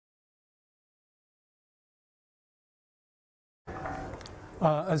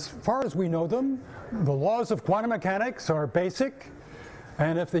As far as we know them, the laws of quantum mechanics are basic,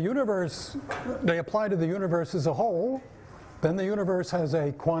 and if the universe, they apply to the universe as a whole, then the universe has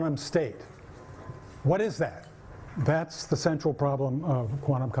a quantum state. What is that? That's the central problem of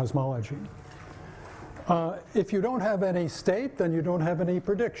quantum cosmology. If you don't have any state, then you don't have any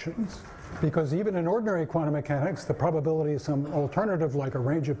predictions, because even in ordinary quantum mechanics, the probability of some alternative, like a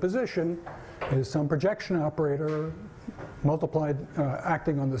range of position, is some projection operator multiplied,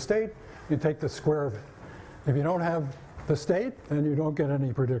 acting on the state. You take the square of it. If you don't have the state, then you don't get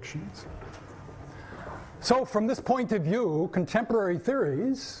any predictions. So from this point of view, contemporary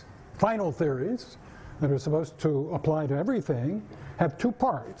theories, final theories, that are supposed to apply to everything, have two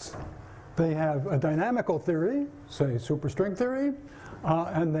parts. They have a dynamical theory, say superstring theory,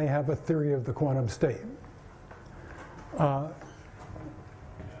 and they have a theory of the quantum state.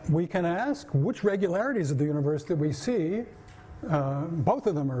 We can ask which regularities of the universe that we see, both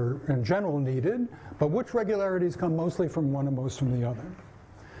of them are in general needed, but which regularities come mostly from one and most from the other.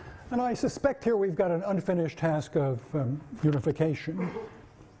 And I suspect here we've got an unfinished task of unification.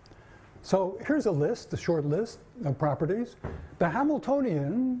 So here's a list, a short list of properties. The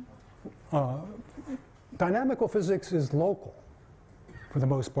Hamiltonian dynamical physics is local for the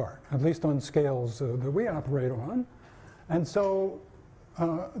most part, at least on scales that we operate on. And so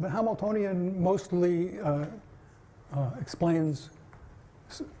the Hamiltonian mostly explains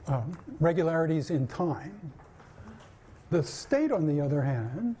regularities in time. The state, on the other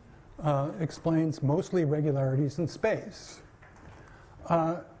hand, explains mostly regularities in space.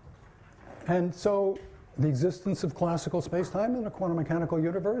 And so the existence of classical spacetime in a quantum mechanical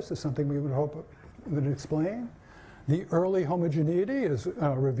universe is something we would hope would explain. The early homogeneity is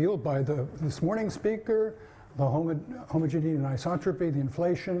revealed by this morning's speaker, the homogeneity and isotropy, the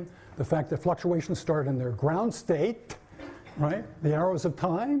inflation, the fact that fluctuations start in their ground state, right? The arrows of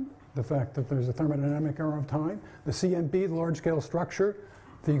time, the fact that there's a thermodynamic arrow of time, the CMB, the large-scale structure,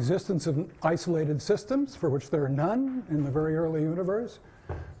 the existence of isolated systems for which there are none in the very early universe,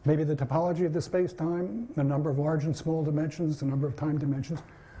 maybe the topology of the space-time, the number of large and small dimensions, the number of time dimensions.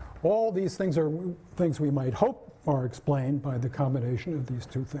 All these things are things we might hope are explained by the combination of these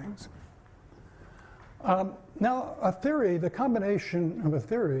two things. Now, a theory, the combination of a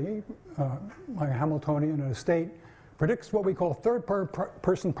theory, like a Hamiltonian and a state, predicts what we call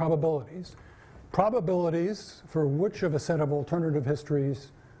third-person probabilities. Probabilities for which of a set of alternative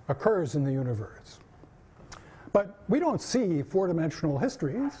histories occurs in the universe. But we don't see four-dimensional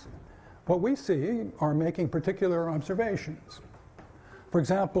histories. What we see are making particular observations. For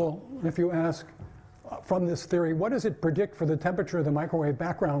example, if you ask from this theory, what does it predict for the temperature of the microwave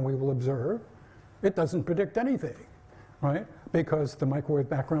background we will observe? It doesn't predict anything, right? Because the microwave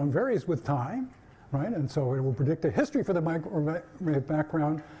background varies with time, right? And so it will predict a history for the microwave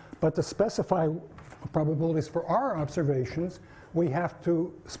background, but to specify probabilities for our observations, we have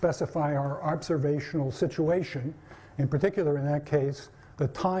to specify our observational situation, in particular in that case, the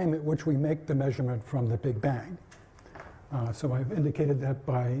time at which we make the measurement from the Big Bang. So I've indicated that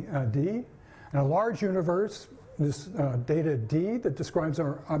by D. In a large universe, this data D that describes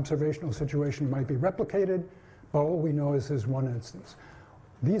our observational situation might be replicated, but all we know is there's one instance.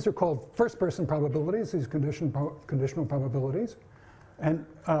 These are called first-person probabilities, these conditional probabilities. And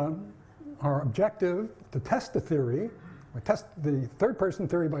our objective to test the theory, we test the third-person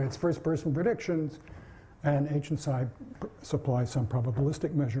theory by its first-person predictions, and H and psi supply some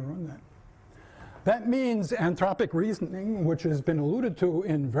probabilistic measure on that. That means anthropic reasoning, which has been alluded to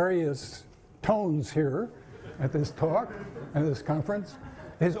in various tones here at this talk, at this conference,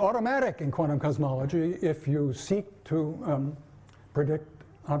 is automatic in quantum cosmology if you seek to predict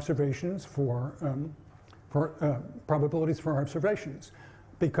observations for probabilities for observations.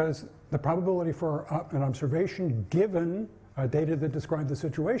 Because the probability for an observation given data that describe the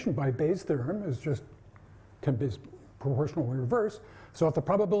situation by Bayes' theorem is just, can be proportionally reversed. So if the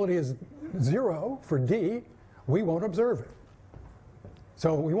probability is 0 for D, we won't observe it.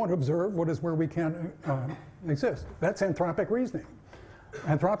 So we won't observe what is where we can't exist. That's anthropic reasoning.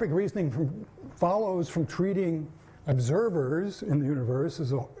 Anthropic reasoning follows from treating observers in the universe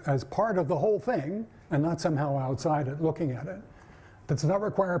as part of the whole thing and not somehow outside it, looking at it. Does not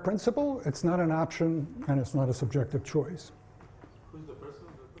require a principle, it's not an option, and it's not a subjective choice. Who's the person?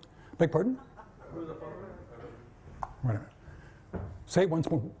 Beg pardon? Who's the follower? Wait a minute. Say it once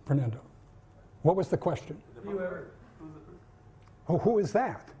more, Fernando. What was the question? Whoever. Who's the person? Oh, who is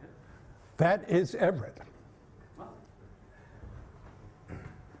that? That is Everett.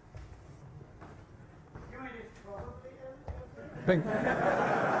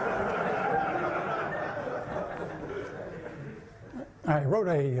 I wrote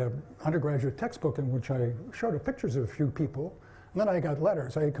a undergraduate textbook in which I showed pictures of a few people, and then I got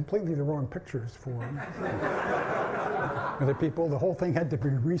letters. I had completely the wrong pictures for other people. The whole thing had to be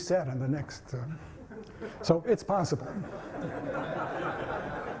reset on the next. So it's possible.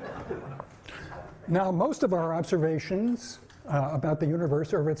 Now, most of our observations about the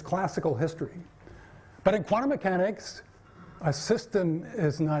universe are of its classical history. But in quantum mechanics, a system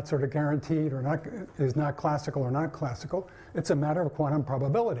is not sort of guaranteed or is not classical or not classical. It's a matter of quantum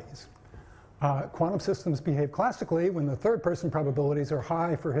probabilities. Quantum systems behave classically when the third-person probabilities are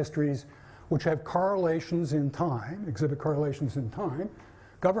high for histories which have correlations in time, exhibit correlations in time,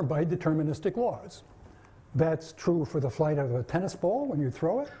 governed by deterministic laws. That's true for the flight of a tennis ball when you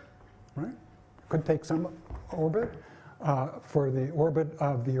throw it, right? Could take some orbit. For the orbit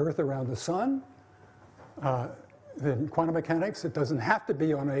of the Earth around the sun, in quantum mechanics, it doesn't have to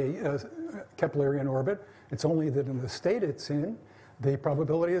be on a Keplerian orbit. It's only that in the state it's in, the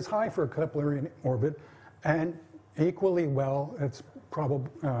probability is high for a Keplerian orbit, and equally well, it's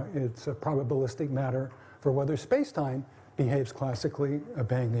a probabilistic matter for whether space-time behaves classically,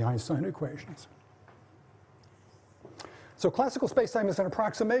 obeying the Einstein equations. So classical space-time is an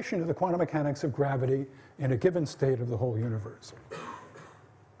approximation of the quantum mechanics of gravity in a given state of the whole universe.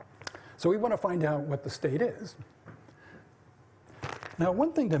 So we want to find out what the state is. Now,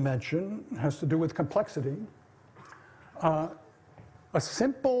 one thing to mention has to do with complexity. A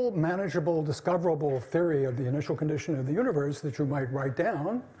simple, manageable, discoverable theory of the initial condition of the universe that you might write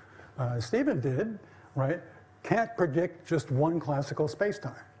down, Stephen did, right, can't predict just one classical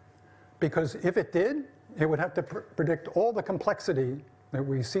spacetime. Because if it did, it would have to predict all the complexity that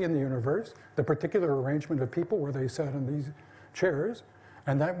we see in the universe, the particular arrangement of people where they sat in these chairs,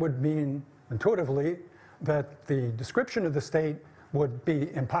 and that would mean intuitively that the description of the state would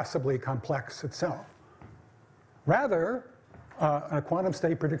be impossibly complex itself. Rather, a quantum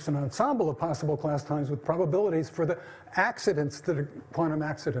state predicts an ensemble of possible class times with probabilities for the quantum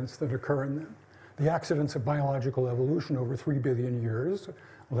accidents that occur in them. The accidents of biological evolution over 3 billion years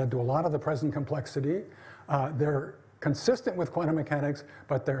led to a lot of the present complexity. They're consistent with quantum mechanics,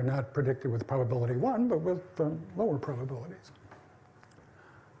 but they're not predicted with probability 1, but with lower probabilities.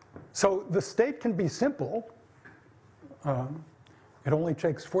 So the state can be simple. It only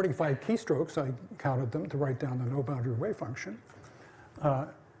takes 45 keystrokes, I counted them, to write down the no-boundary wave function.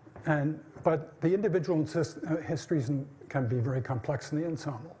 But the individual histories can be very complex in the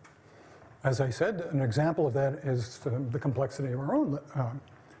ensemble. As I said, an example of that is the complexity of our own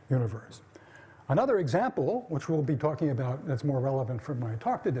universe. Another example, which we'll be talking about that's more relevant for my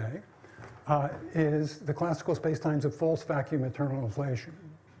talk today, is the classical spacetimes of false vacuum eternal inflation.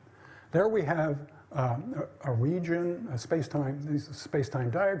 There we have a region, a space-time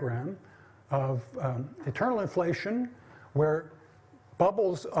diagram of eternal inflation where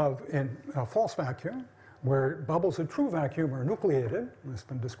bubbles in a false vacuum, where bubbles of true vacuum are nucleated, this has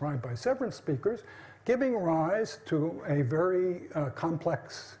been described by several speakers, giving rise to a very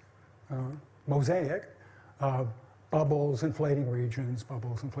complex mosaic of bubbles, inflating regions,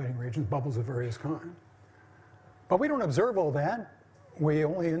 bubbles of various kinds. But we don't observe all that. We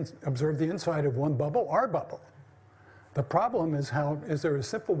only observe the inside of one bubble, our bubble. The problem is is there a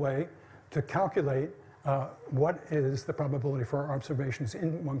simple way to calculate what is the probability for our observations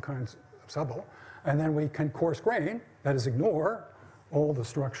in one kind of bubble, and then we can coarse grain, that is, ignore all the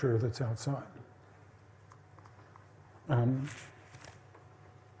structure that's outside.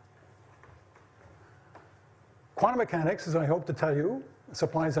 Quantum mechanics, as I hope to tell you,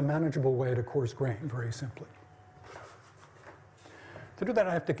 supplies a manageable way to coarse grain, very simply. To do that,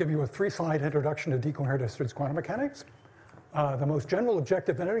 I have to give you a 3-slide introduction to decoherent histories quantum mechanics. The most general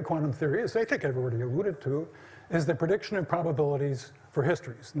objective in any quantum theory, as I think I've already alluded to, is the prediction of probabilities for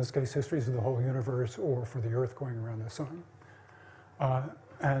histories. In this case, histories of the whole universe or for the Earth going around the sun.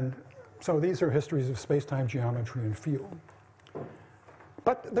 And so these are histories of space-time geometry and field.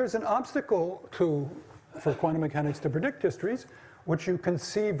 But there's an obstacle for quantum mechanics to predict histories, which you can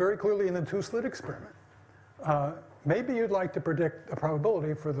see very clearly in the 2-slit experiment. Maybe you'd like to predict a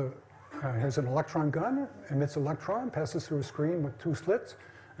probability for here's an electron gun, emits electron, passes through a screen with 2 slits,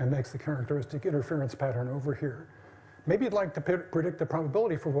 and makes the characteristic interference pattern over here. Maybe you'd like to predict the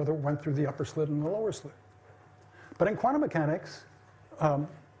probability for whether it went through the upper slit and the lower slit. But in quantum mechanics,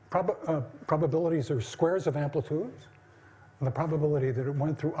 probabilities are squares of amplitudes. The probability that it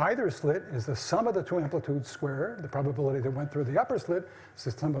went through either slit is the sum of the 2 amplitudes squared. The probability that it went through the upper slit is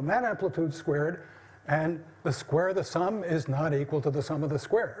the sum of that amplitude squared. And the square of the sum is not equal to the sum of the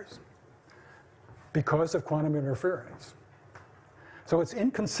squares because of quantum interference. So it's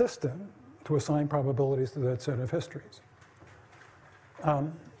inconsistent to assign probabilities to that set of histories.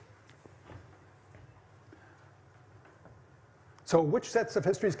 So which sets of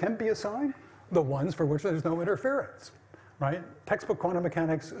histories can be assigned? The ones for which there's no interference, right? Textbook quantum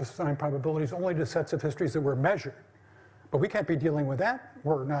mechanics assign probabilities only to sets of histories that were measured. But we can't be dealing with that.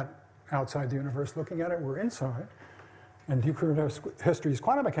 We're not outside the universe looking at it, we're inside. And deep histories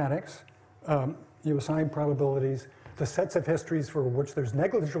quantum mechanics, you assign probabilities to sets of histories for which there's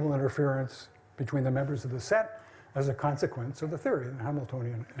negligible interference between the members of the set as a consequence of the theory, the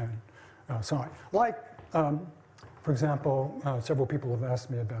Hamiltonian and psi. Like, for example, several people have asked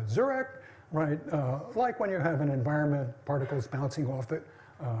me about Zurich, right? Like when you have an environment, particles bouncing off the,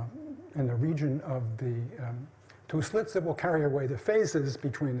 in the region of the two slits that will carry away the phases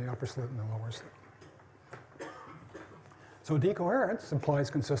between the upper slit and the lower slit. So decoherence implies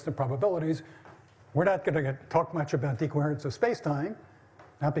consistent probabilities. We're not going to talk much about decoherence of space-time,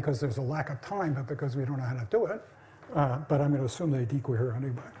 not because there's a lack of time, but because we don't know how to do it. But I'm going to assume they decohere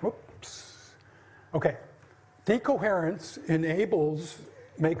anyway. Whoops. Okay. Decoherence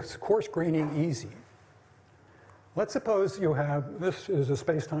makes coarse graining easy. Let's suppose you have, this is a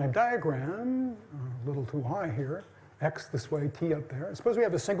space-time diagram, a little too high here, x this way, t up there. Suppose we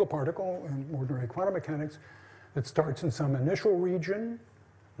have a single particle in ordinary quantum mechanics that starts in some initial region,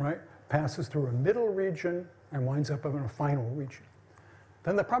 right, passes through a middle region, and winds up in a final region.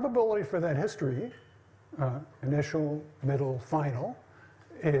 Then the probability for that history, initial, middle, final,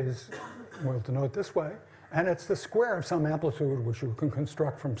 is, we'll denote this way, and it's the square of some amplitude which you can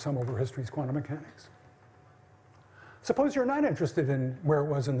construct from sum over histories quantum mechanics. Suppose you're not interested in where it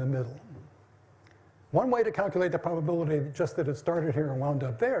was in the middle. One way to calculate the probability just that it started here and wound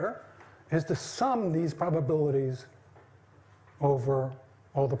up there is to sum these probabilities over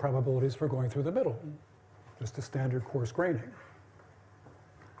all the probabilities for going through the middle, just a standard coarse graining.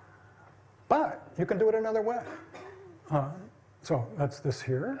 But you can do it another way. So that's this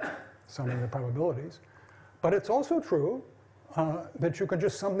here, summing the probabilities. But it's also true that you can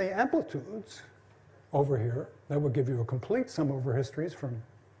just sum the amplitudes over here. That would give you a complete sum over histories from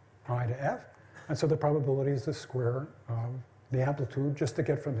I to f. And so the probability is the square of the amplitude just to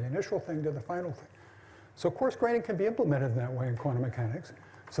get from the initial thing to the final thing. So coarse graining can be implemented in that way in quantum mechanics.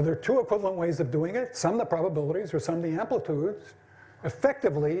 So there are two equivalent ways of doing it. Sum the probabilities or sum the amplitudes,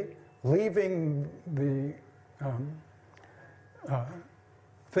 effectively leaving the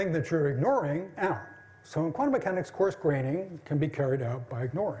thing that you're ignoring out. So in quantum mechanics, coarse graining can be carried out by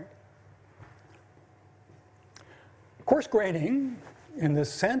ignoring. Coarse graining, in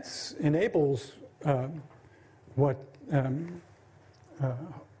this sense, enables what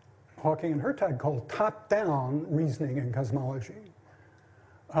Hawking and Hertog call top-down reasoning in cosmology.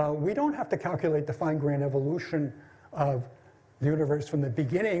 We don't have to calculate the fine-grained evolution of the universe from the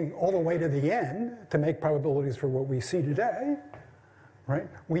beginning all the way to the end to make probabilities for what we see today, right?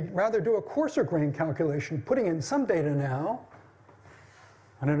 We'd rather do a coarser grained calculation, putting in some data now,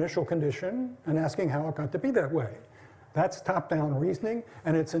 an initial condition, and asking how it got to be that way. That's top-down reasoning,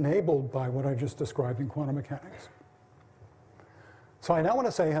 and it's enabled by what I just described in quantum mechanics. So I now want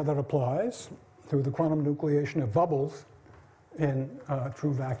to say how that applies through the quantum nucleation of bubbles in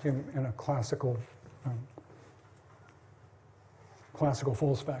true vacuum in a classical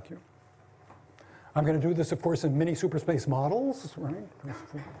false vacuum. I'm going to do this, of course, in mini superspace models, right?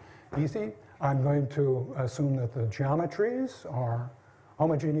 Easy. I'm going to assume that the geometries are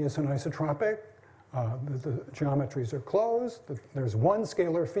homogeneous and isotropic, that the geometries are closed, that there's one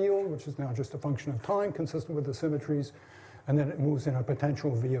scalar field, which is now just a function of time, consistent with the symmetries, and then it moves in a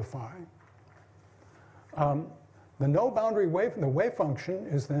potential v of phi. The no boundary wave, the wave function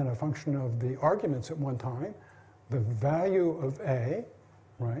is then a function of the arguments at one time, the value of A,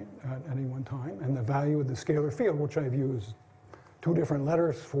 right, at any one time, and the value of the scalar field, which I've used two different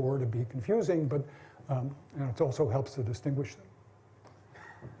letters for to be confusing, but and it also helps to distinguish them.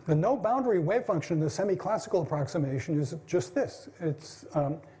 The no boundary wave function in the semi-classical approximation is just this. It's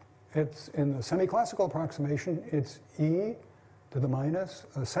in the semi-classical approximation, it's e to the minus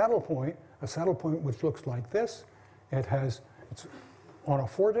a saddle point which looks like this. It's on a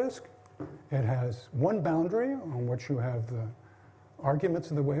 4-disk. It has one boundary on which you have the arguments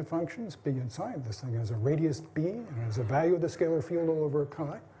of the wave functions, b inside. This thing has a radius b, and it has a value of the scalar field all over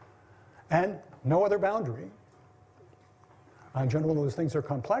chi, and no other boundary. In general, those things are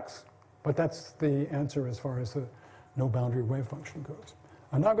complex, but that's the answer as far as the no boundary wave function goes.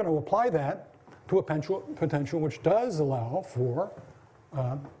 I'm now going to apply that to a potential which does allow for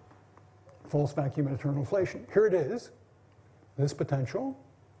false vacuum and eternal inflation. Here it is. This potential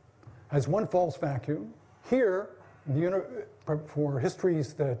has one false vacuum. Here, for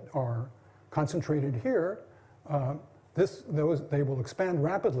histories that are concentrated here, they will expand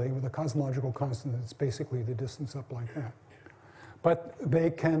rapidly with a cosmological constant that's basically the distance up like that. But they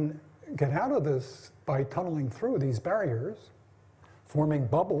can get out of this by tunneling through these barriers, forming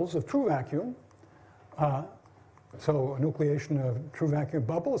bubbles of true vacuum. So a nucleation of true vacuum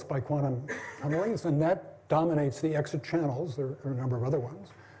bubbles by quantum tunnelings, and that dominates the exit channels. There are a number of other ones.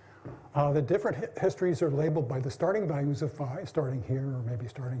 The different histories are labeled by the starting values of phi, starting here or maybe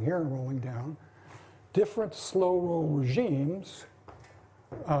starting here and rolling down. Different slow roll regimes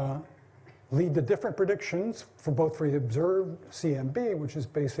lead to different predictions for both for the observed CMB, which is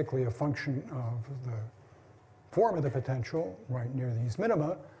basically a function of the form of the potential right near these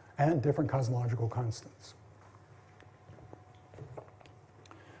minima, and different cosmological constants.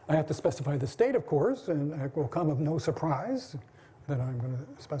 I have to specify the state, of course, and it will come of no surprise that I'm going to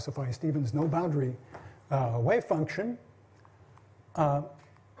specify Stephen's no-boundary wave function.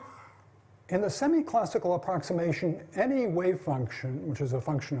 In the semi-classical approximation, any wave function, which is a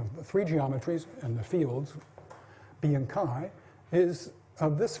function of the three geometries and the fields, B and chi, is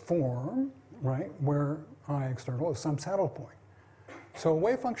of this form, right, where I external is some saddle point. So a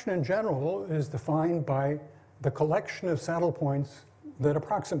wave function in general is defined by the collection of saddle points that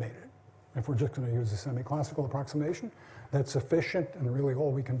approximate it. If we're just going to use a semi-classical approximation, that's sufficient and really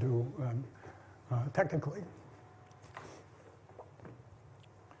all we can do technically.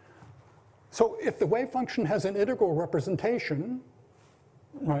 So if the wave function has an integral representation,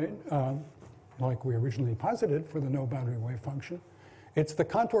 right, like we originally posited for the no-boundary wave function, it's the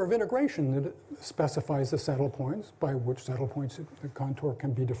contour of integration that specifies the saddle points, by which saddle points the contour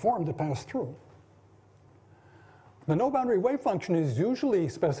can be deformed to pass through. The no-boundary wave function is usually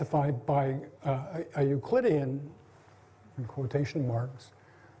specified by a Euclidean, in quotation marks,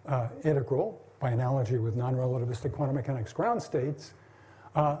 integral, by analogy with non-relativistic quantum mechanics ground states.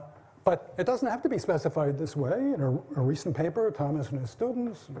 But it doesn't have to be specified this way. In a recent paper, Thomas and his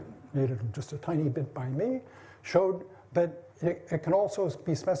students, made it just a tiny bit by me, showed that it can also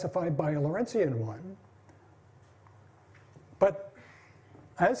be specified by a Lorentzian one. But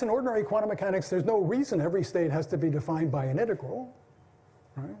as in ordinary quantum mechanics, there's no reason every state has to be defined by an integral.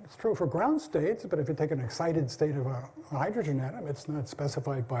 Right? It's true for ground states, but if you take an excited state of a hydrogen atom, it's not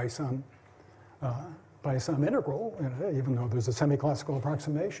specified by some integral, even though there's a semi-classical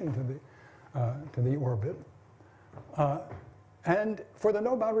approximation to the orbit. And for the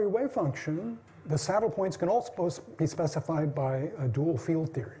no-boundary wave function, the saddle points can also be specified by a dual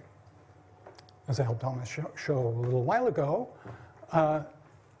field theory, as I helped Thomas show a little while ago.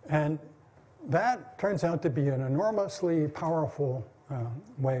 And that turns out to be an enormously powerful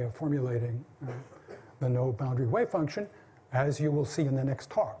way of formulating the no-boundary wave function, as you will see in the next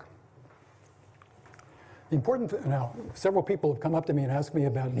talk. The important now, several people have come up to me and asked me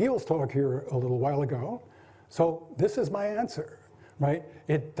about Neil's talk here a little while ago. So this is my answer, right?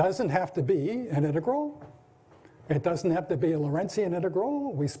 It doesn't have to be an integral. It doesn't have to be a Lorentzian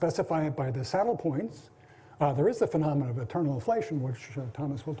integral. We specify it by the saddle points. There is the phenomenon of eternal inflation, which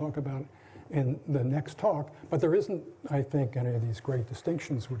Thomas will talk about in the next talk. But there isn't, I think, any of these great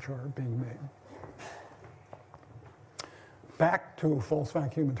distinctions which are being made. Back to false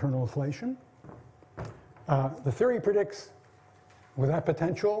vacuum eternal inflation. The theory predicts, with that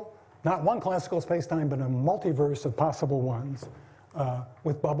potential, not one classical spacetime, but a multiverse of possible ones,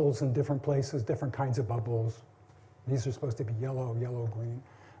 with bubbles in different places, different kinds of bubbles. These are supposed to be yellow, yellow, green,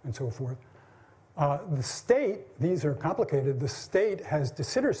 and so forth. The state, these are complicated. The state has de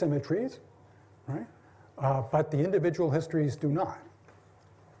Sitter symmetries, right? But the individual histories do not.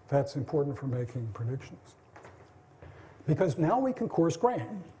 That's important for making predictions. Because now we can coarse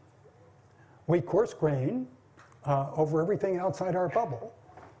grain. We coarse grain over everything outside our bubble.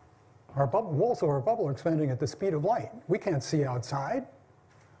 Our walls of our bubble are expanding at the speed of light. We can't see outside,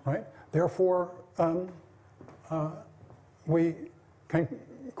 right? Therefore, we can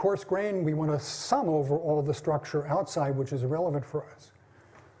coarse grain. We want to sum over all the structure outside, which is irrelevant for us.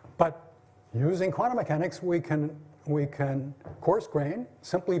 But using quantum mechanics, we can coarse grain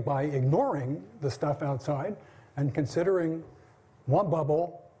simply by ignoring the stuff outside and considering one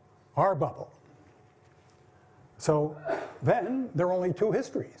bubble our bubble. So then there are only two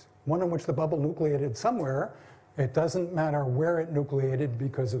histories. One in which the bubble nucleated somewhere. It doesn't matter where it nucleated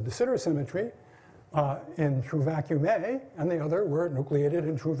because of the Sitter symmetry in true vacuum A, and the other where it nucleated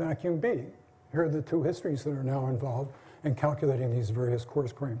in true vacuum B. Here are the two histories that are now involved in calculating these various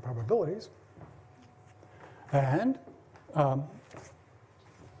coarse grain probabilities. And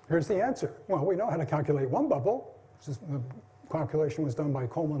here's the answer. Well, we know how to calculate one bubble. The calculation was done by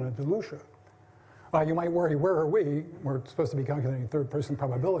Coleman and DeLucia. You might worry, where are we? We're supposed to be calculating third-person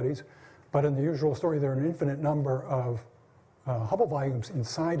probabilities. but in the usual story, there are an infinite number of Hubble volumes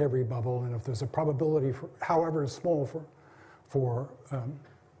inside every bubble, and if there's a probability, for, however small, for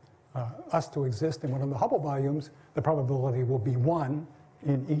us to exist in one of the Hubble volumes, the probability will be 1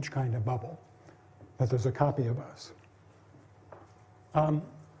 in each kind of bubble, that there's a copy of us.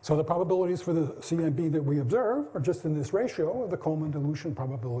 So the probabilities for the C and B that we observe are just in this ratio of the Coleman dilution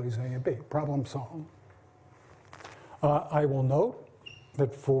probabilities A and B. Problem solved. I will note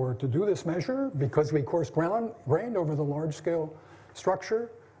that to do this measure, because we coarse-grained over the large-scale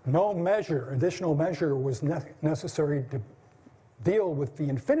structure, no additional measure was necessary to deal with the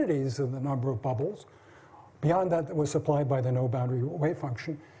infinities of the number of bubbles beyond that was supplied by the no-boundary wave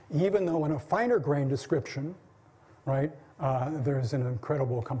function, even though in a finer grain description, right, there's an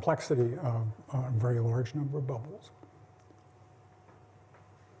incredible complexity of a very large number of bubbles.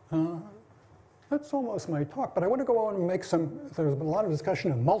 That's almost my talk, but I want to go on and make some, there's been a lot of discussion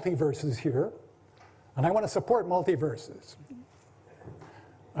of multiverses here, and I want to support multiverses.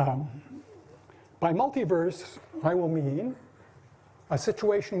 By multiverse, I will mean a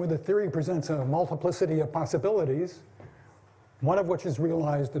situation where the theory presents a multiplicity of possibilities, one of which is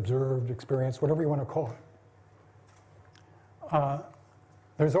realized, observed, experienced, whatever you want to call it.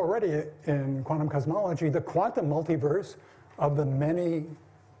 There's already in quantum cosmology the quantum multiverse of the many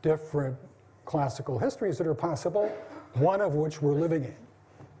different classical histories that are possible, one of which we're living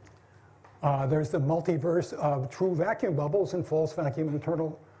in. There's the multiverse of true vacuum bubbles and false vacuum and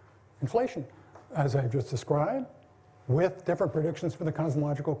eternal inflation, as I've just described, with different predictions for the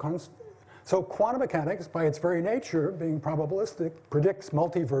cosmological constant. So quantum mechanics, by its very nature, being probabilistic, predicts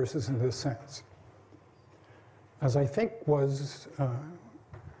multiverses in this sense. As I think was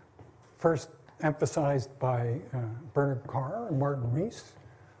first emphasized by Bernard Carr and Martin Rees,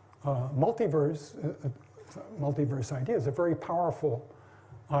 multiverse idea is a very powerful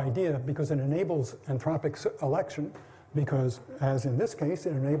idea because it enables entropic election, because as in this case,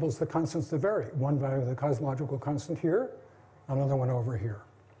 it enables the constants to vary. One value of the cosmological constant here, another one over here.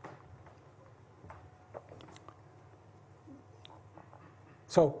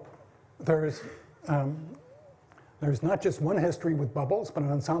 So there's not just one history with bubbles, but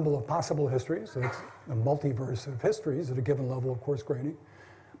an ensemble of possible histories. So it's a multiverse of histories at a given level of coarse graining.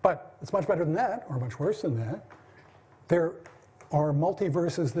 But it's much better than that, or much worse than that. There are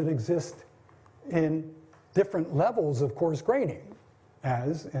multiverses that exist in different levels of coarse graining,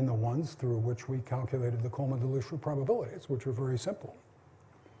 as in the ones through which we calculated the Coleman dilution probabilities, which are very simple.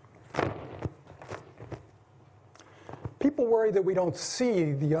 People worry that we don't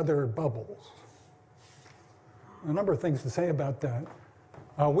see the other bubbles. A number of things to say about that.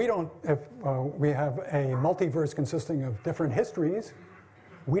 If we have a multiverse consisting of different histories,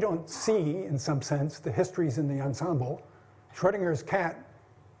 we don't see, in some sense, the histories in the ensemble. Schrodinger's cat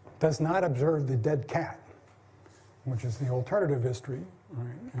does not observe the dead cat, which is the alternative history,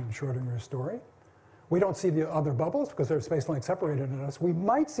 right, in Schrodinger's story. We don't see the other bubbles because they're space-length separated in us. We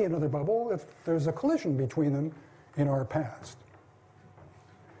might see another bubble if there's a collision between them in our past.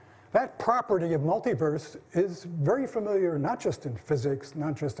 That property of multiverse is very familiar not just in physics,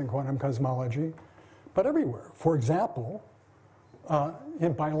 not just in quantum cosmology, but everywhere. For example,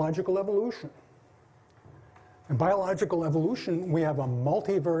 in biological evolution. In biological evolution, we have a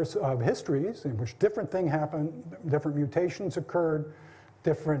multiverse of histories in which different things happened, different mutations occurred,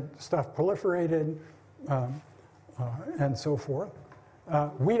 different stuff proliferated, and so forth.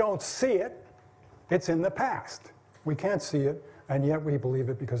 We don't see it. It's in the past. We can't see it, and yet we believe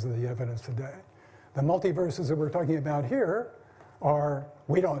it because of the evidence today. The multiverses that we're talking about here are,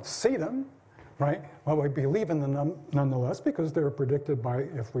 we don't see them, right? Well, we believe in them nonetheless because they're predicted by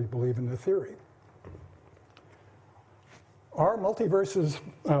if we believe in the theory. Are multiverses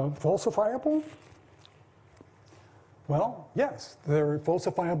falsifiable? Well, yes, they're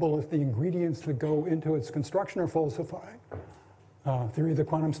falsifiable if the ingredients that go into its construction are falsified. Theory of the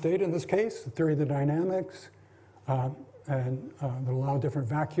quantum state in this case, the theory of the dynamics, and that allow different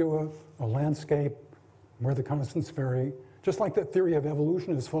vacua, a landscape, where the constants vary. Just like the theory of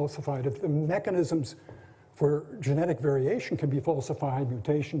evolution is falsified, if the mechanisms for genetic variation can be falsified,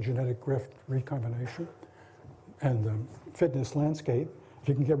 mutation, genetic drift, recombination, and the fitness landscape, if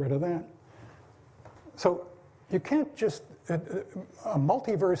you can get rid of that. So you can't just, a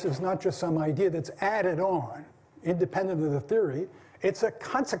multiverse is not just some idea that's added on, independent of the theory. It's a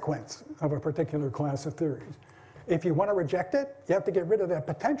consequence of a particular class of theories. If you want to reject it, you have to get rid of that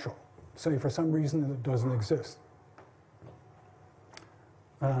potential. Say for some reason it doesn't exist.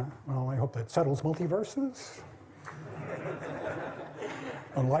 Well, I hope that settles multiverses.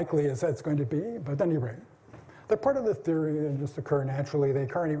 Unlikely as that's going to be, but at any rate. They're part of the theory and just occur naturally. They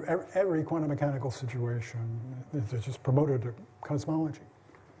occur in every quantum mechanical situation. They're just promoted to cosmology.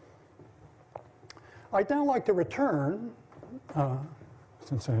 I'd now like to return,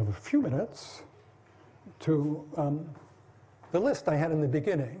 since I have a few minutes, to the list I had in the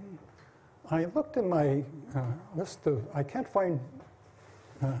beginning. I looked in my list of, I can't find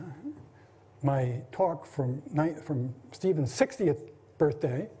my talk from Stephen's 60th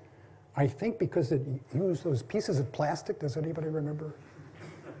birthday. I think because it used those pieces of plastic. Does anybody remember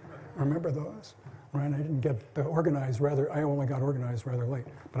those? Right, I didn't get organized I only got organized rather late.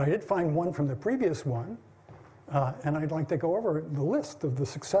 But I did find one from the previous one, and I'd like to go over the list of the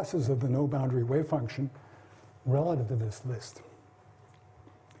successes of the no boundary wave function relative to this list.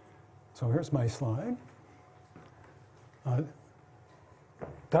 So here's my slide.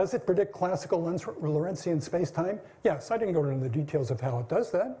 Does it predict classical Lorentzian space-time? Yes, I didn't go into the details of how it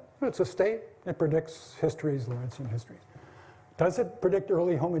does that. It's a state. It predicts histories, Lorentzian histories. Does it predict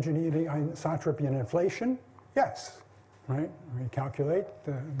early homogeneity, isotropy, and inflation? Yes, right? We calculate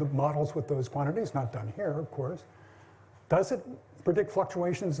the models with those quantities, not done here, of course. Does it predict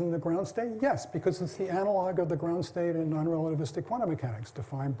fluctuations in the ground state? Yes, because it's the analog of the ground state in non-relativistic quantum mechanics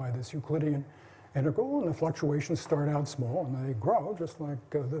defined by this Euclidean integral, and the fluctuations start out small and they grow, just like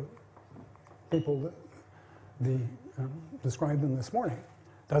the people that described them this morning.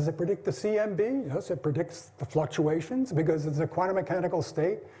 Does it predict the CMB? Yes, it predicts the fluctuations because it's a quantum mechanical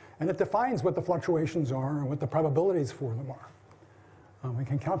state, and it defines what the fluctuations are and what the probabilities for them are. We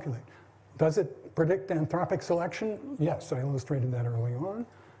can calculate. Does it predict anthropic selection? Yes, I illustrated that early on.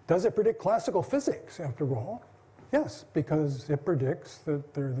 Does it predict classical physics, after all? Yes, because it predicts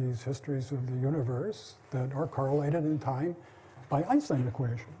that there are these histories of the universe that are correlated in time by Einstein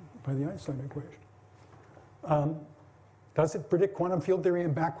equation, by the Einstein equation. Does it predict quantum field theory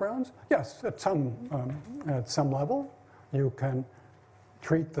and backgrounds? Yes, at some level. You can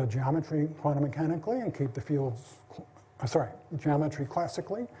treat the geometry quantum mechanically and keep the fields, geometry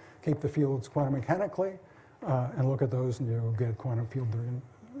classically, keep the fields quantum mechanically, and look at those and you get quantum field theory and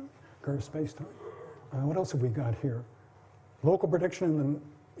curved spacetime. What else have we got here? Local prediction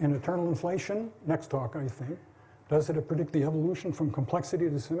in eternal inflation, next talk, I think. Does it predict the evolution from complexity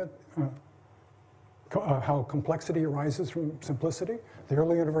to symmetry? How complexity arises from simplicity. The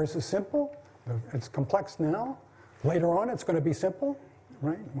early universe is simple. It's complex now. Later on, it's going to be simple,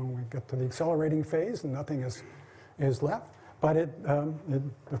 right? When we get to the accelerating phase and nothing is left. But it,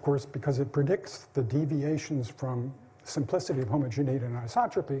 of course, because it predicts the deviations from simplicity of homogeneity and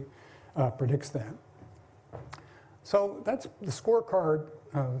isotropy, predicts that. So that's the scorecard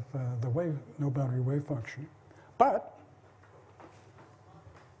of the no boundary wave function. But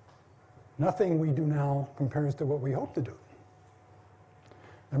nothing we do now compares to what we hope to do.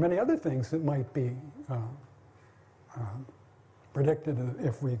 There are many other things that might be predicted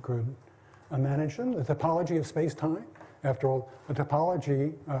if we could manage them. The topology of space-time. After all, the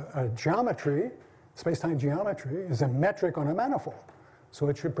topology, geometry, space-time geometry, is a metric on a manifold. So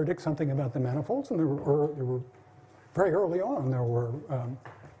it should predict something about the manifolds. And there were very early on, there were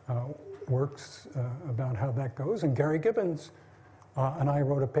works about how that goes. And Gary Gibbons and I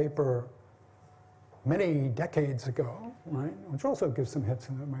wrote a paper many decades ago, right, which also gives some hints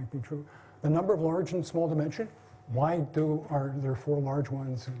that might be true. The number of large and small dimension, why are there 4 large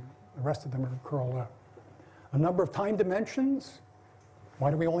ones and the rest of them are curled up? A number of time dimensions,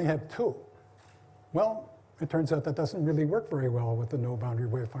 why do we only have 2? Well, it turns out that doesn't really work very well with the no boundary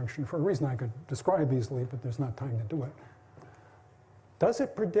wave function for a reason I could describe easily, but there's not time to do it. Does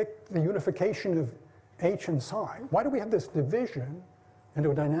it predict the unification of H and psi? Why do we have this division into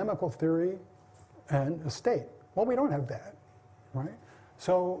a dynamical theory and a state? Well, we don't have that, right?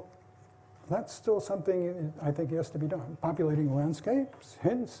 So that's still something I think has to be done. Populating landscapes,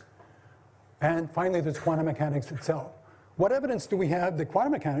 hints, and finally there's quantum mechanics itself. What evidence do we have that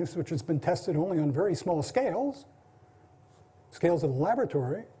quantum mechanics, which has been tested only on very small scales of the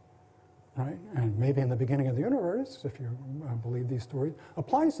laboratory, right, and maybe in the beginning of the universe, if you believe these stories,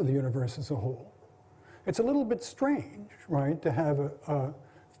 applies to the universe as a whole? It's a little bit strange, right, to have a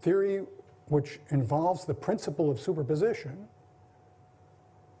theory which involves the principle of superposition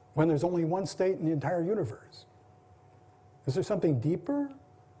when there's only one state in the entire universe. Is there something deeper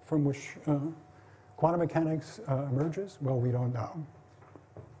from which quantum mechanics emerges? Well, we don't know.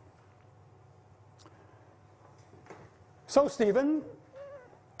 So, Stephen,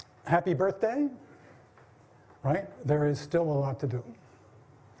 happy birthday, right? There is still a lot to do.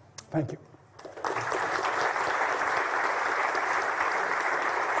 Thank you.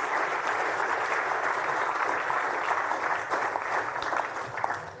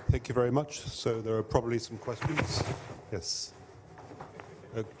 Thank Thank you very much. So there are probably some questions. Yes.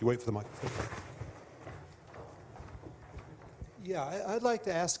 Could you wait for the microphone? Yeah, I'd like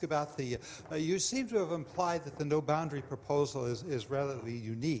to ask about the, you seem to have implied that the no-boundary proposal is relatively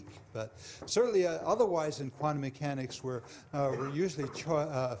unique, but certainly otherwise in quantum mechanics we're usually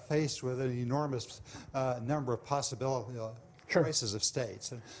faced with an enormous number of possibilities. Choices of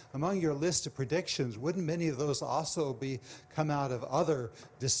states. And among your list of predictions, wouldn't many of those also come out of other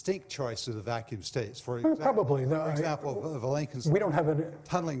distinct choices of vacuum states? For example, probably. For example, Vilenkin's we don't have any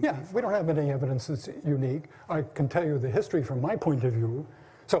tunneling. Yeah, we don't have any evidence that's unique. I can tell you the history from my point of view.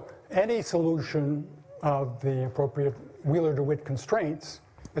 So any solution of the appropriate Wheeler-DeWitt constraints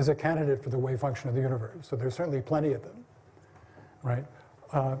is a candidate for the wave function of the universe. So there's certainly plenty of them, right?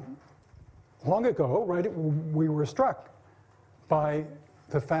 Long ago, right, we were struck by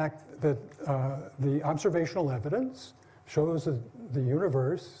the fact that the observational evidence shows that the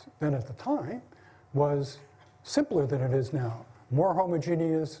universe then at the time was simpler than it is now, more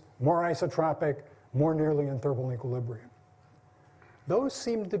homogeneous, more isotropic, more nearly in thermal equilibrium. Those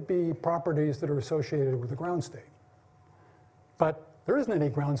seem to be properties that are associated with the ground state. But there isn't any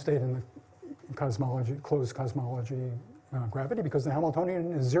ground state in the cosmology, closed cosmology gravity, because the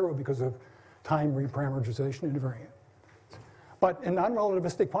Hamiltonian is zero because of time reparameterization invariant. But in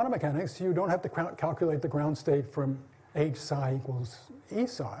non-relativistic quantum mechanics, you don't have to calculate the ground state from h psi equals E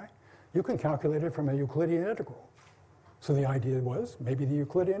psi. You can calculate it from a Euclidean integral. So the idea was maybe the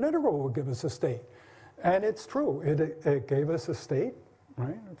Euclidean integral will give us a state. And it's true. It gave us a state,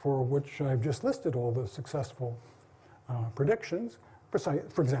 right, for which I've just listed all the successful predictions.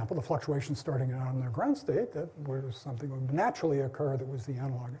 For example, the fluctuations starting out on the ground state, that was something that would naturally occur that was the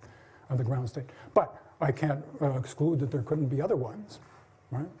analog of the ground state. But I can't exclude that there couldn't be other ones,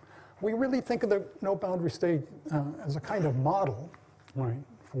 right? We really think of the no boundary state as a kind of model, right,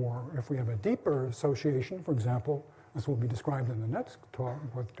 for if we have a deeper association, for example, as will be described in the next talk,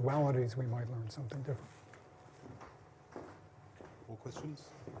 with dualities, we might learn something different. More questions?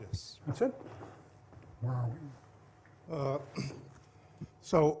 Yes. That's it? Where are we?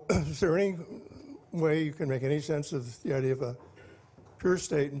 So is there any way you can make any sense of the idea of a pure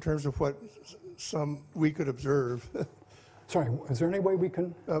state in terms of what we could observe? Sorry, is there any way we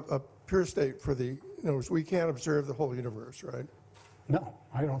can? A pure state for the, in other words, we can't observe the whole universe, right? No,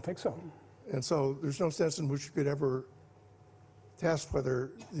 I don't think so. And so there's no sense in which you could ever test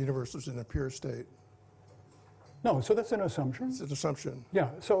whether the universe is in a pure state. No, so that's an assumption. It's an assumption. Yeah,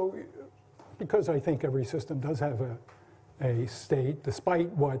 so because I think every system does have a state, despite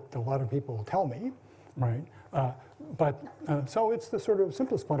what a lot of people tell me, right? So it's the sort of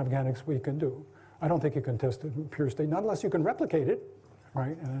simplest quantum mechanics we can do. I don't think you can test a pure state, not unless you can replicate it,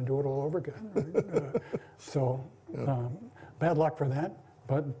 right, and then do it all over again. Right? Bad luck for that.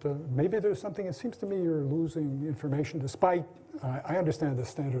 But maybe there's something, it seems to me you're losing information despite, I understand the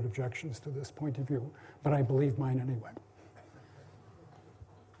standard objections to this point of view, but I believe mine anyway.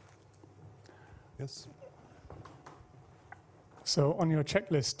 Yes. So on your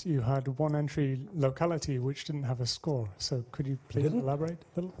checklist, you had one entry locality which didn't have a score. So could you please elaborate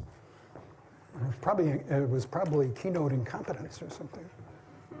a little? It was probably keynote incompetence or something.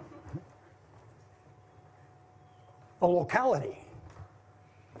 A locality.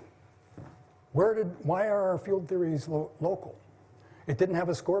 Why are our field theories local? It didn't have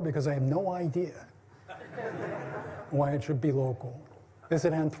a score because I have no idea why it should be local. Is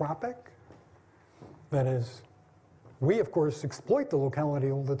it anthropic? That is, we, of course, exploit the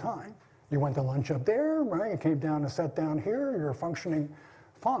locality all the time. You went to lunch up there, right? You came down and sat down here. You're functioning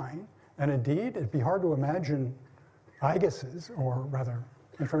fine. And indeed, it'd be hard to imagine IGUSs, or rather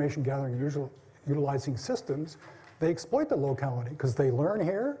information gathering utilizing systems. They exploit the locality because they learn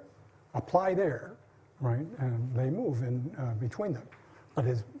here, apply there, right? And they move in between them. But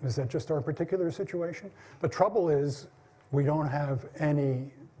is that just our particular situation? The trouble is we don't have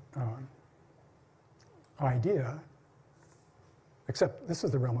any idea, except this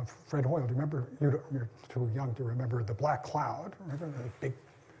is the realm of Fred Hoyle. Do you remember, you're too young to remember the black cloud, remember the big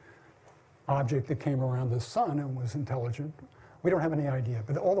object that came around the sun and was intelligent? We don't have any idea,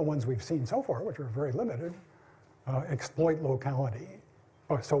 but all the ones we've seen so far, which are very limited, exploit locality.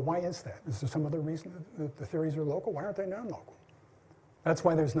 Oh, so why is that? Is there some other reason that the theories are local? Why aren't they non-local? That's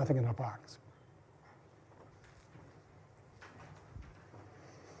why there's nothing in the box.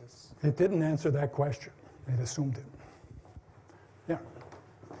 It didn't answer that question. It assumed it. Yeah.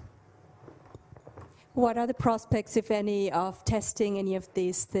 What are the prospects, if any, of testing any of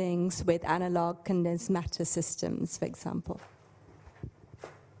these things with analog condensed matter systems, for example?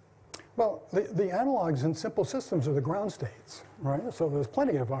 Well, the analogs in simple systems are the ground states, right? So there's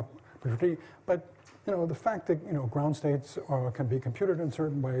plenty of But the fact that ground states can be computed in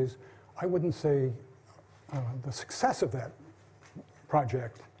certain ways, I wouldn't say the success of that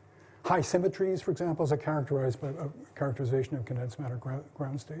project. High symmetries, for example, is a characterization of condensed matter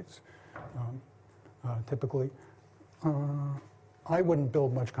ground states. Typically, I wouldn't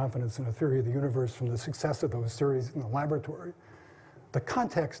build much confidence in a theory of the universe from the success of those theories in the laboratory. The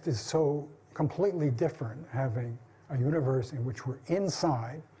context is so completely different, having a universe in which we're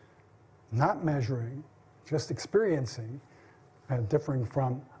inside, not measuring, just experiencing, and differing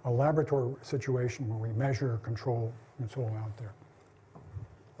from a laboratory situation where we measure, control, and it's all out there.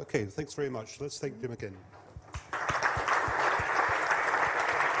 Okay, thanks very much. Let's thank Jim again.